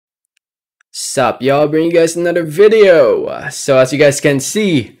What's up, y'all? Bringing you guys another video. So as you guys can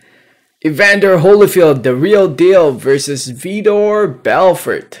see, Evander Holyfield, the real deal, versus Vitor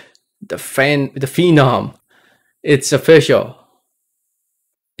Belfort, the phenom. It's official.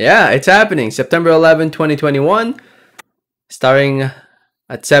 Yeah, it's happening. September 11, 2021, starting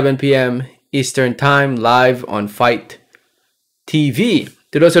at 7 p.m. Eastern Time, live on Fight TV.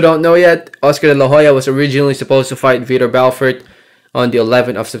 To those who don't know yet, Oscar De La Hoya was originally supposed to fight Vitor Belfort on the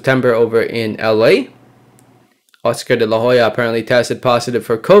 11th of September over in LA. Oscar De La Hoya apparently tested positive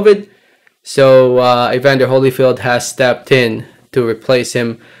for COVID, so Evander Holyfield has stepped in to replace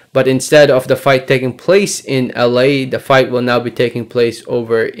him. But instead of the fight taking place in LA, the fight will now be taking place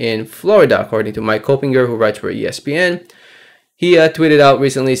over in Florida, according to Mike Copinger, who writes for ESPN. He tweeted out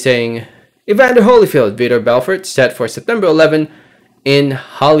recently saying, Evander Holyfield, Vitor Belfort, set for September 11 in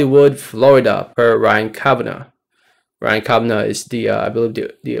Hollywood, Florida, per Ryan Cavanagh. Ryan Cavanagh is the I believe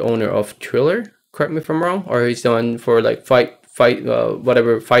the owner of Thriller. Correct me if I'm wrong, or he's the one for like fighting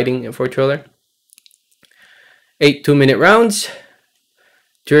for Thriller. 8 2-minute rounds.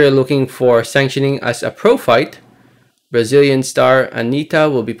 Thriller looking for sanctioning as a pro fight. Brazilian star Anitta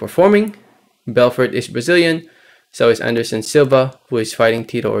will be performing. Belfort is Brazilian, so is Anderson Silva, who is fighting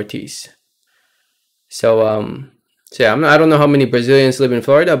Tito Ortiz. So yeah, I don't know how many Brazilians live in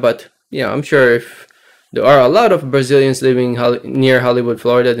Florida, but yeah, I'm sure if there are a lot of Brazilians living near Hollywood,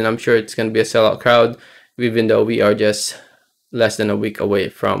 Florida, then I'm sure it's going to be a sellout crowd, even though we are just less than a week away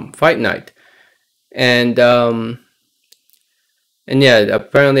from fight night. And yeah,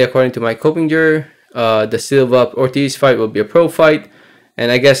 apparently, according to Mike Copinger, the Silva-Ortiz fight will be a pro fight. And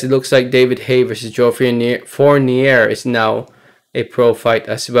I guess it looks like David Haye versus Joe Fournier is now a pro fight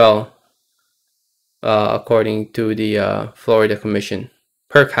as well, according to the Florida Commission,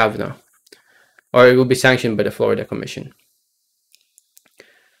 per Kavanaugh. Or it will be sanctioned by the Florida Commission.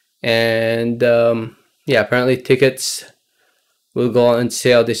 And yeah, apparently tickets will go on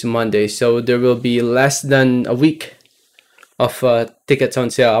sale this Monday. So there will be less than a week of tickets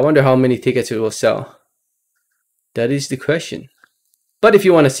on sale. I wonder how many tickets it will sell. That is the question. But if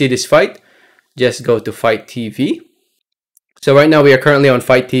you want to see this fight, just go to Fight TV. So right now we are currently on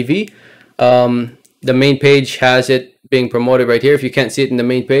Fight TV. The main page has it being promoted right here. If you can't see it in the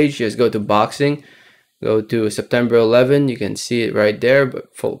main page, just go to boxing, go to September 11. You can see it right there.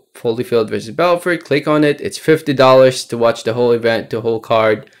 But Holyfield versus Belfort, click on it. It's $50 to watch the whole event, the whole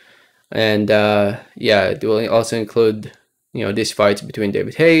card. And yeah, it will also include, you know, these fights between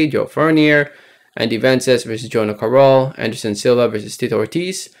David Haye, Joe Fournier, Andy Vences versus Jonah Carroll, Anderson Silva versus Tito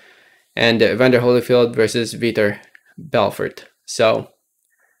Ortiz, and Evander Holyfield versus Vitor Belfort. So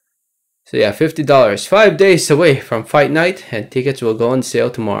yeah, $50, 5 days away from fight night, and tickets will go on sale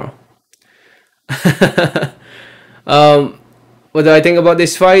tomorrow. What do I think about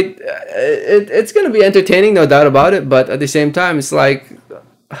this fight? It's gonna be entertaining, no doubt about it. But at the same time, it's like,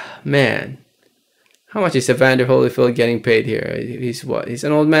 man, how much is Evander Holyfield getting paid here? He's what? He's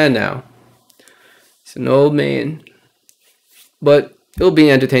an old man now. He's an old man, but it'll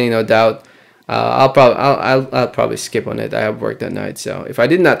be entertaining, no doubt. I'll probably skip on it. I have work that night, so if I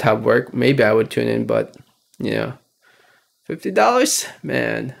did not have work, maybe I would tune in. But you know, $50,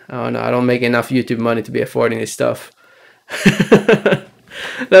 man, I don't know. I don't make enough YouTube money to be affording this stuff. Let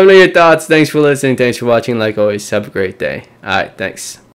me know your thoughts. Thanks for listening. Thanks for watching. Like always, have a great day. All right, thanks.